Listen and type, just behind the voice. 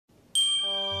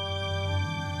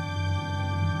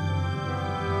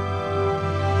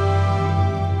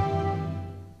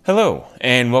Hello,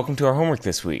 and welcome to our homework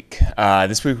this week.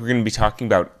 This week we're going to be talking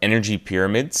about energy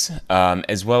pyramids,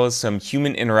 as well as some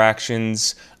human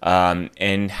interactions,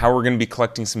 and how we're going to be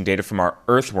collecting some data from our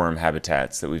earthworm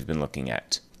habitats that we've been looking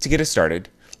at. To get us started,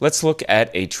 let's look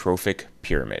at a trophic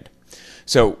pyramid.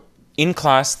 So, in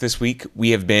class this week,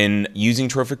 we have been using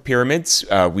trophic pyramids.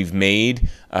 We've made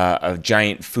a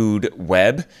giant food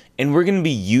web, and we're going to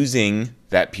be using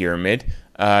that pyramid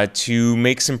to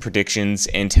make some predictions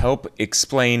and help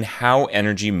explain how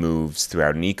energy moves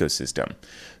throughout an ecosystem.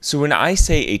 So when I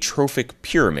say a trophic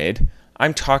pyramid,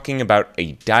 I'm talking about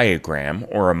a diagram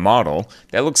or a model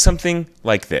that looks something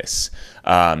like this.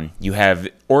 You have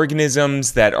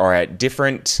organisms that are at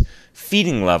different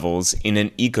feeding levels in an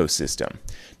ecosystem.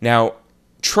 Now,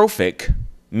 trophic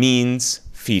means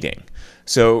feeding.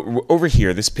 So over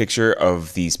here, this picture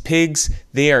of these pigs,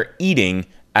 they are eating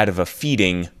out of a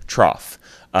feeding trough.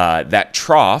 That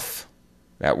trough,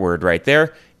 that word right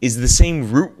there, is the same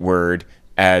root word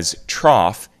as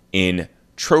trough in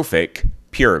trophic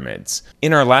pyramids.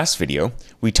 In our last video,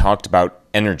 we talked about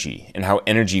energy and how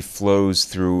energy flows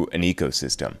through an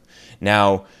ecosystem.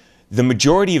 Now, the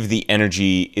majority of the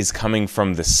energy is coming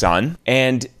from the sun,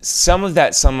 and some of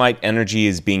that sunlight energy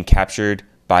is being captured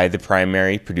by the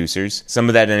primary producers. Some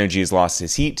of that energy is lost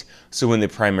as heat, so when the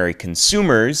primary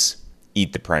consumers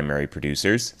eat the primary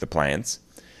producers, the plants,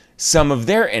 some of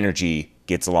their energy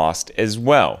gets lost as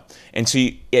well. And so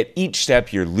at each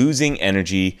step, you're losing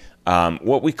energy.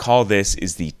 What we call this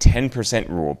is the 10%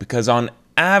 rule, because on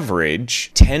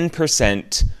average,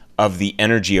 10% of the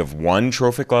energy of one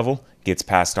trophic level gets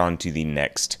passed on to the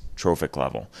next trophic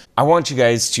level. I want you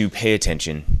guys to pay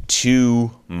attention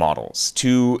to models,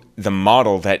 to the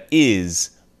model that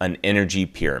is an energy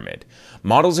pyramid.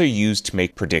 Models are used to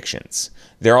make predictions.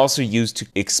 They're also used to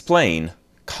explain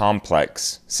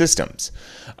complex systems.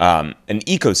 An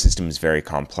ecosystem is very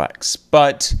complex,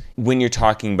 but when you're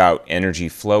talking about energy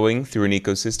flowing through an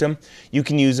ecosystem, you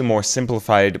can use a more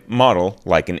simplified model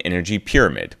like an energy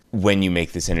pyramid. When you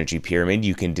make this energy pyramid,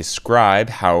 you can describe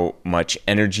how much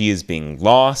energy is being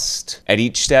lost at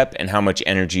each step and how much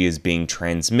energy is being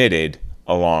transmitted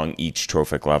along each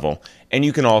trophic level, and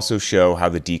you can also show how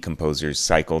the decomposers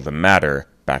cycle the matter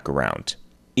back around.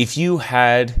 If you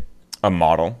had a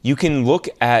model, you can look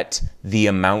at the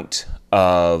amount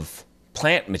of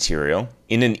plant material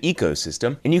in an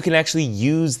ecosystem, and you can actually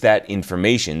use that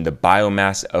information, the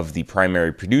biomass of the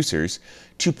primary producers,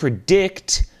 to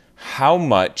predict how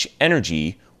much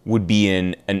energy would be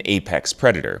in an apex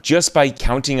predator. Just by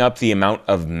counting up the amount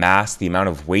of mass, the amount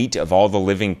of weight of all the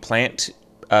living plant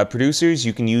producers,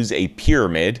 you can use a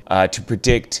pyramid to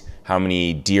predict how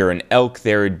many deer and elk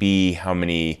there would be, how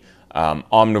many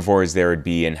omnivores there would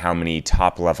be, and how many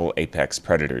top-level apex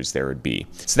predators there would be.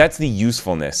 So that's the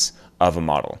usefulness of a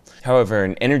model. However,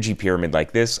 an energy pyramid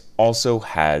like this also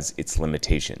has its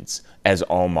limitations, as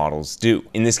all models do.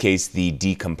 In this case, the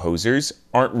decomposers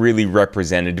aren't really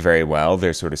represented very well.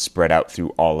 They're sort of spread out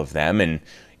through all of them, and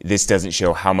this doesn't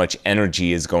show how much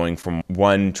energy is going from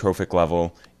one trophic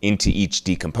level into each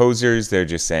decomposers. They're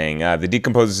just saying, the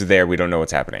decomposers are there, we don't know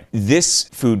what's happening. This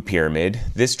food pyramid,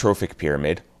 this trophic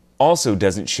pyramid, also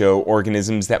doesn't show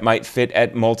organisms that might fit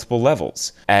at multiple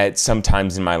levels. At some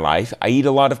times in my life, I eat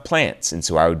a lot of plants, and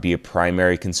so I would be a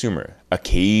primary consumer.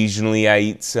 Occasionally, I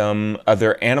eat some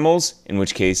other animals, in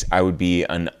which case I would be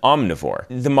an omnivore.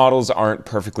 The models aren't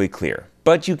perfectly clear,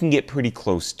 but you can get pretty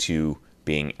close to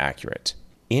being accurate.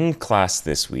 In class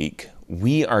this week,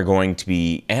 we are going to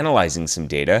be analyzing some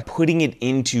data, putting it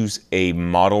into a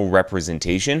model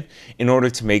representation in order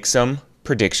to make some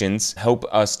predictions, help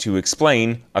us to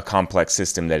explain a complex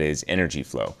system that is energy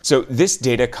flow. So this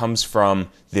data comes from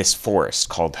this forest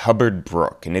called Hubbard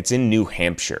Brook, and it's in New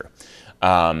Hampshire.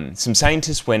 Some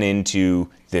scientists went into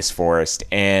this forest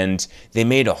and they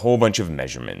made a whole bunch of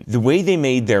measurements. The way they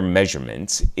made their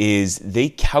measurements is they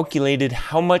calculated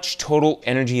how much total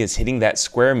energy is hitting that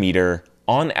square meter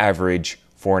on average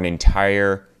for an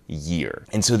entire year.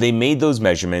 And so they made those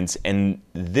measurements, and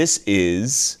this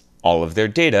is all of their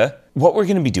data. What we're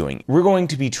going to be doing, we're going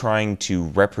to be trying to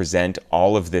represent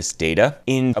all of this data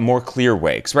in a more clear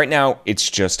way, because right now it's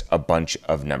just a bunch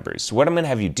of numbers. So what I'm going to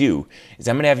have you do is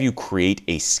I'm going to have you create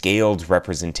a scaled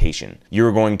representation.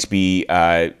 You're going to be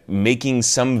making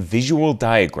some visual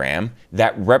diagram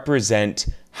that represent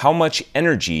how much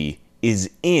energy is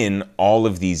in all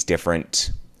of these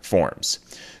different forms.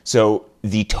 So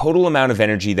the total amount of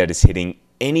energy that is hitting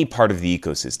any part of the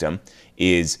ecosystem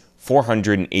is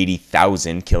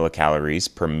 480,000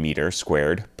 kilocalories per meter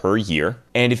squared per year.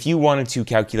 And if you wanted to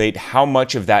calculate how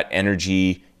much of that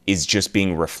energy is just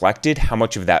being reflected, how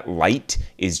much of that light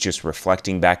is just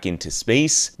reflecting back into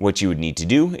space, what you would need to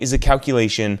do is a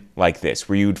calculation like this,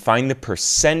 where you would find the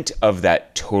percent of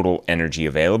that total energy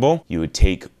available. You would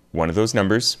take one of those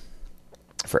numbers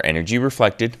for energy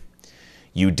reflected,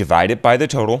 you would divide it by the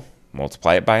total,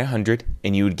 multiply it by 100,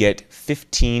 and you would get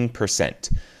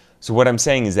 15%. So what I'm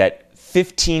saying is that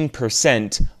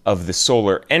 15% of the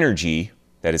solar energy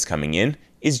that is coming in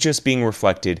is just being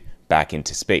reflected back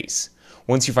into space.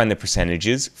 Once you find the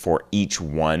percentages for each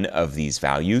one of these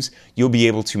values, you'll be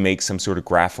able to make some sort of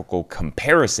graphical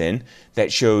comparison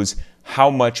that shows how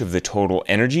much of the total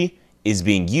energy is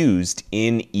being used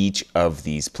in each of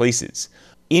these places.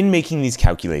 In making these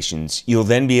calculations, you'll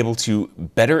then be able to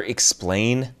better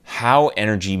explain how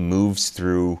energy moves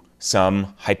through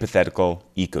some hypothetical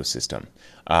ecosystem.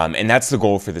 And that's the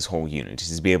goal for this whole unit,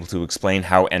 is to be able to explain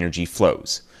how energy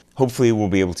flows. Hopefully we'll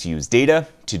be able to use data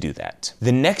to do that.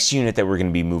 The next unit that we're going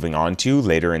to be moving on to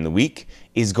later in the week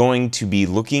is going to be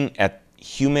looking at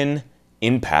human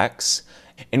impacts.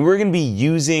 And we're going to be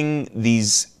using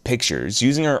these pictures,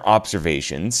 using our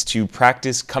observations to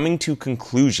practice coming to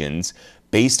conclusions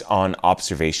based on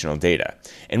observational data.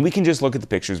 And we can just look at the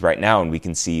pictures right now and we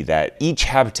can see that each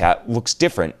habitat looks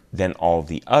different than all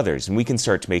the others, and we can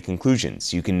start to make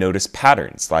conclusions. You can notice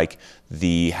patterns like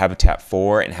the Habitat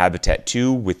 4 and Habitat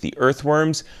 2 with the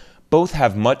earthworms both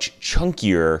have much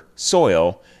chunkier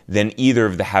soil than either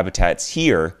of the habitats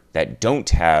here that don't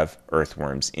have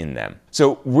earthworms in them.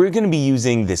 So we're going to be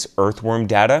using this earthworm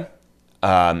data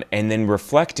and then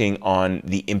reflecting on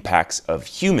the impacts of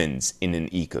humans in an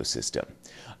ecosystem.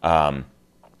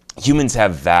 Humans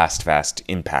have vast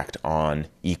impact on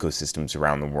ecosystems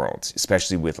around the world,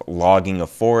 especially with logging of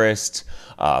forests,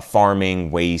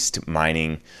 farming, waste,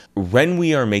 mining. When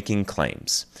we are making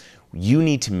claims, you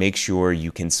need to make sure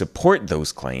you can support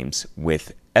those claims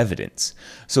with evidence.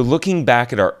 So looking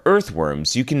back at our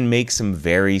earthworms, you can make some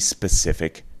very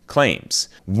specific claims.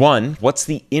 One, what's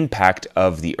the impact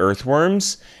of the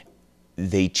earthworms?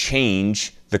 They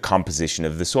change the composition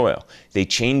of the soil. They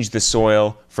change the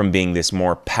soil from being this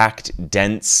more packed,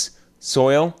 dense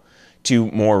soil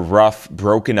to more rough,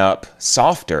 broken up,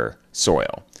 softer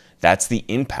soil. That's the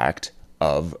impact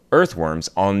of earthworms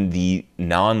on the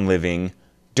non-living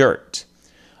dirt.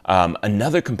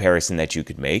 Another comparison that you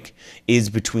could make is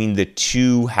between the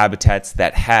two habitats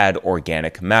that had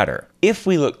organic matter. If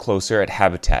we look closer at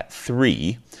Habitat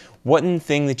 3, one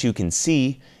thing that you can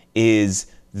see is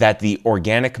that the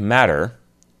organic matter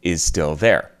is still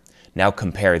there. Now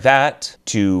compare that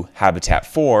to Habitat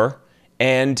 4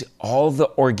 and all the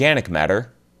organic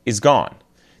matter is gone.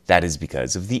 That is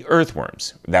because of the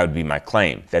earthworms. That would be my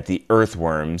claim, that the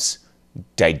earthworms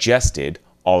digested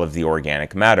all of the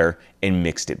organic matter and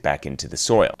mixed it back into the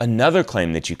soil. Another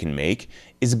claim that you can make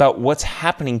is about what's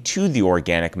happening to the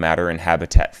organic matter in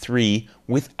Habitat 3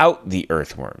 without the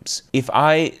earthworms. If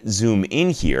I zoom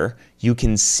in here, you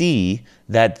can see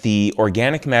that the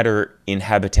organic matter in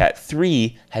Habitat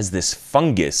 3 has this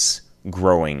fungus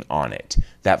growing on it.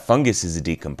 That fungus is a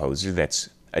decomposer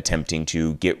that's attempting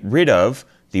to get rid of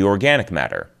the organic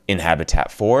matter. In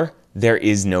Habitat 4, there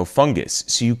is no fungus.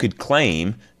 So you could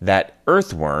claim that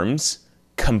earthworms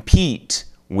compete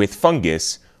with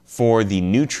fungus for the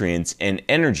nutrients and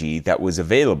energy that was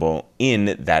available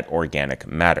in that organic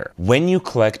matter. When you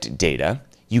collect data,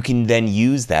 you can then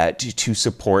use that to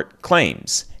support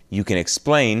claims. You can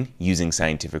explain, using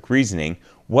scientific reasoning,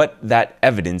 what that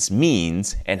evidence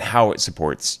means and how it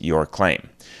supports your claim.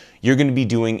 You're going to be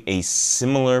doing a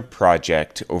similar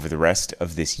project over the rest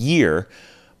of this year,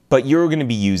 but you're going to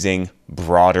be using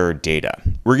broader data.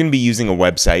 We're going to be using a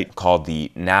website called the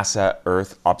NASA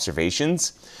Earth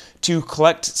Observations to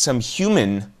collect some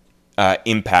human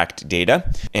impact data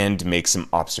and make some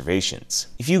observations.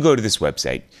 If you go to this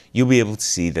website, you'll be able to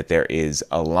see that there is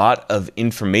a lot of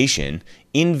information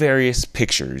in various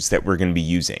pictures that we're going to be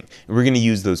using. And we're going to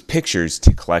use those pictures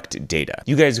to collect data.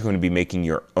 You guys are going to be making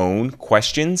your own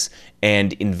questions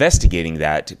and investigating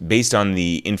that based on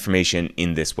the information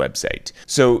in this website.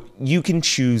 So you can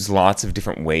choose lots of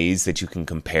different ways that you can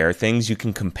compare things. You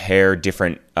can compare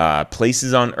different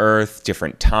places on Earth,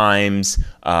 different times,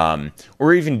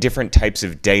 or even different types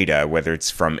of data, whether it's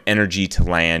from energy to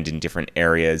land in different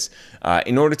areas,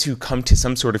 in order to come to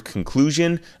some sort of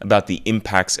conclusion about the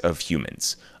impacts of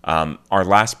humans. Our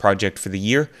last project for the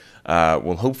year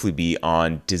will hopefully be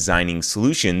on designing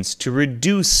solutions to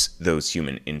reduce those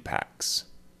human impacts.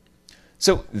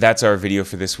 So that's our video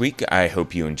for this week. I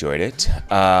hope you enjoyed it.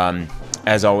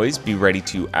 As always, be ready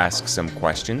to ask some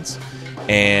questions.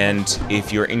 And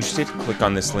if you're interested, click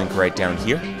on this link right down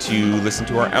here to listen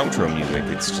to our outro music.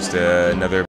 It's just another